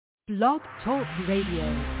Blog Talk Radio.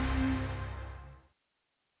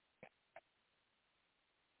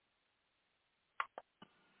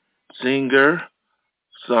 Singer,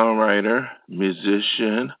 songwriter,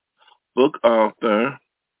 musician, book author,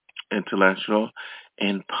 intellectual,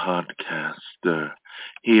 and podcaster.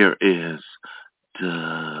 Here is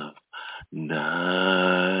Dove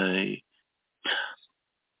Night.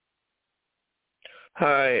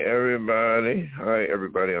 Hi, everybody. Hi,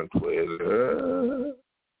 everybody on Twitter.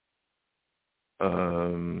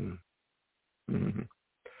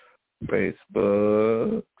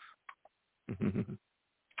 Facebook.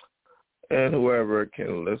 And whoever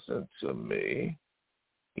can listen to me.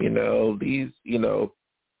 I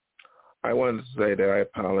wanted to say that I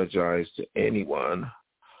apologize to anyone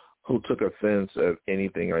who took offense at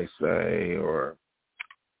anything I say, or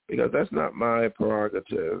because that's not my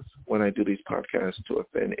prerogative when I do these podcasts to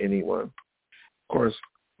offend anyone. Of course,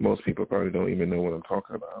 most people probably don't even know what I'm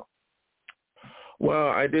talking about. Well,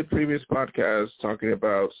 I did previous podcasts talking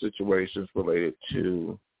about situations related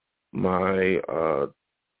to my,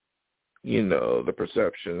 the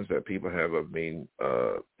perceptions that people have of me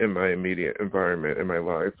in my immediate environment in my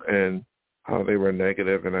life and how they were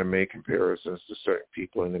negative, and I made comparisons to certain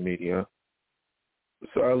people in the media.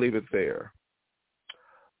 So I'll leave it there.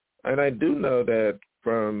 And I do know that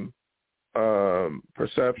from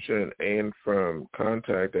perception and from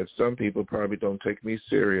contact that some people probably don't take me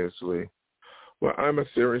seriously. Well, I'm a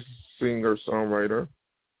serious singer-songwriter.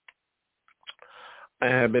 I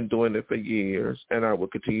have been doing it for years, and I will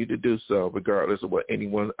continue to do so regardless of what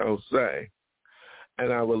anyone else say.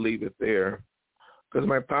 And I will leave it there because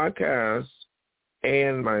my podcast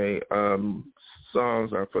and my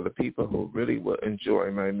songs are for the people who really will enjoy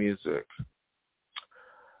my music.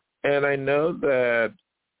 And I know that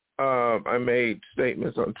I made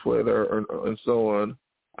statements on Twitter and so on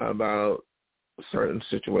about certain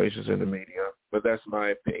situations in the media, but that's my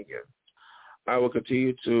opinion. I will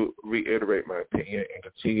continue to reiterate my opinion and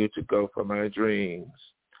continue to go for my dreams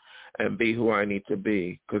and be who I need to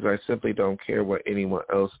be because I simply don't care what anyone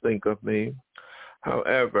else think of me.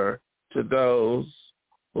 However, to those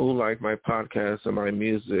who like my podcast and my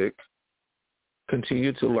music,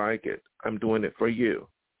 continue to like it. I'm doing it for you.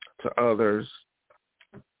 To others,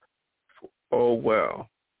 oh well.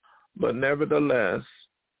 But nevertheless,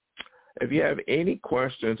 if you have any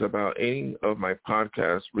questions about any of my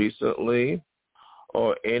podcasts recently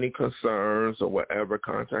or any concerns or whatever,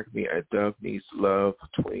 contact me at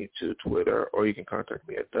DoveNeedsLove22 Twitter, or you can contact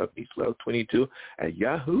me at DoveNeedsLove22 at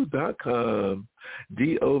yahoo.com,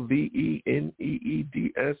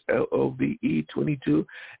 DoveNeedsLove22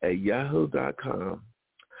 at yahoo.com,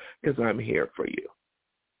 because I'm here for you.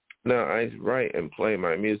 Now, I write and play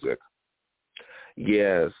my music.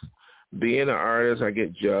 Yes, being an artist, I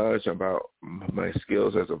get judged about my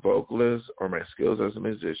skills as a vocalist or my skills as a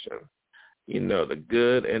musician. The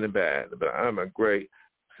good and the bad. But I'm a great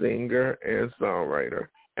singer and songwriter,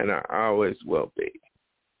 and I always will be.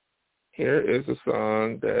 Here is a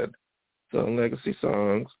song that's on Legacy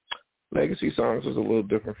Songs. Legacy Songs is a little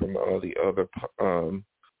different from all the other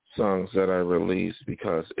songs that I released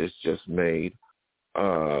because it's just made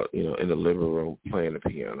in the living room playing the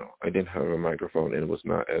piano. I didn't have a microphone and was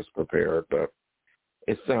not as prepared, but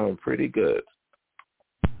it sounded pretty good.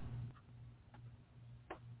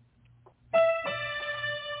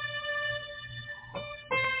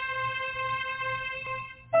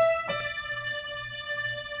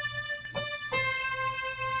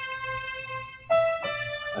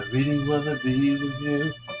 I really wanna be with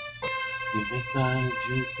you. You make my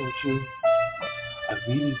dreams come true. I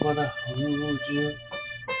really wanna hold you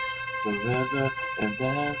forever, and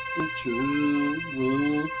that's the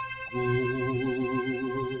truth.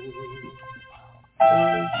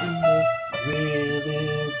 Don't you know,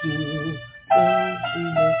 really do? Don't you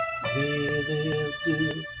know, really do?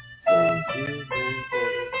 Don't you know that I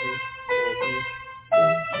do?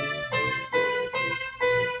 Don't you know that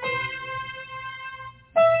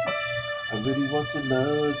I really want to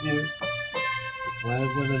love you. That's why I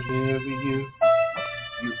wanna marry you.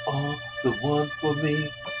 You are the one for me.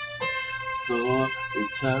 For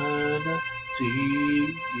eternity,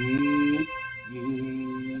 don't you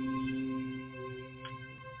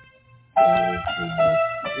know,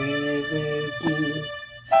 really do,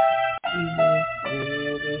 you know,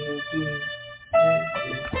 really do, don't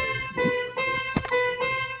you know.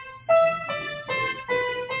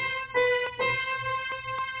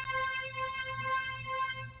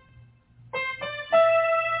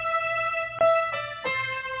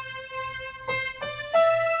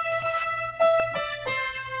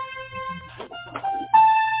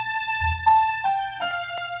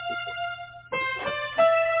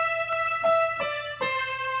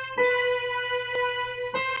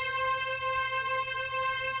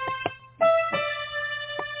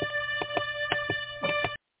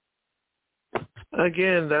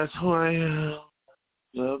 Again, that's who I am.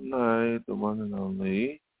 Love Night, the one and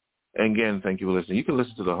only. And again, thank you for listening. You can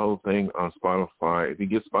listen to the whole thing on Spotify. If you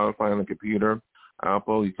get Spotify on the computer,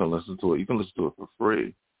 Apple, you can listen to it. You can listen to it for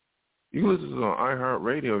free. You can listen to it on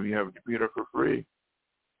iHeartRadio if you have a computer for free.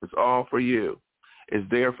 It's all for you. It's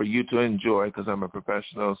there for you to enjoy because I'm a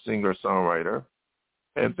professional singer-songwriter.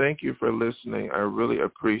 And thank you for listening. I really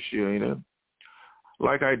appreciate it.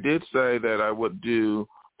 Like I did say that I would do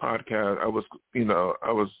podcast.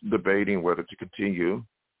 I was debating whether to continue,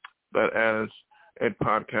 but as a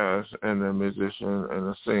podcast and a musician and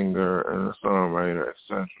a singer and a songwriter,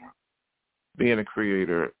 etc., being a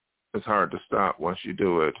creator, it's hard to stop once you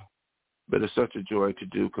do it. But it's such a joy to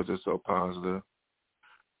do because it's so positive.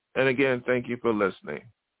 And again, thank you for listening.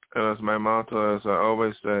 And as my motto, as I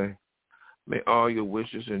always say, may all your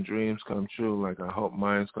wishes and dreams come true like I hope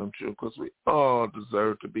mine come true because we all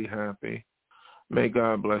deserve to be happy. May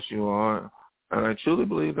God bless you all. And I truly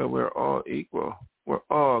believe that we're all equal. We're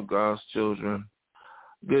all God's children.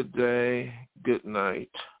 Good day, good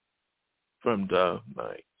night from Dove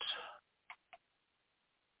Night.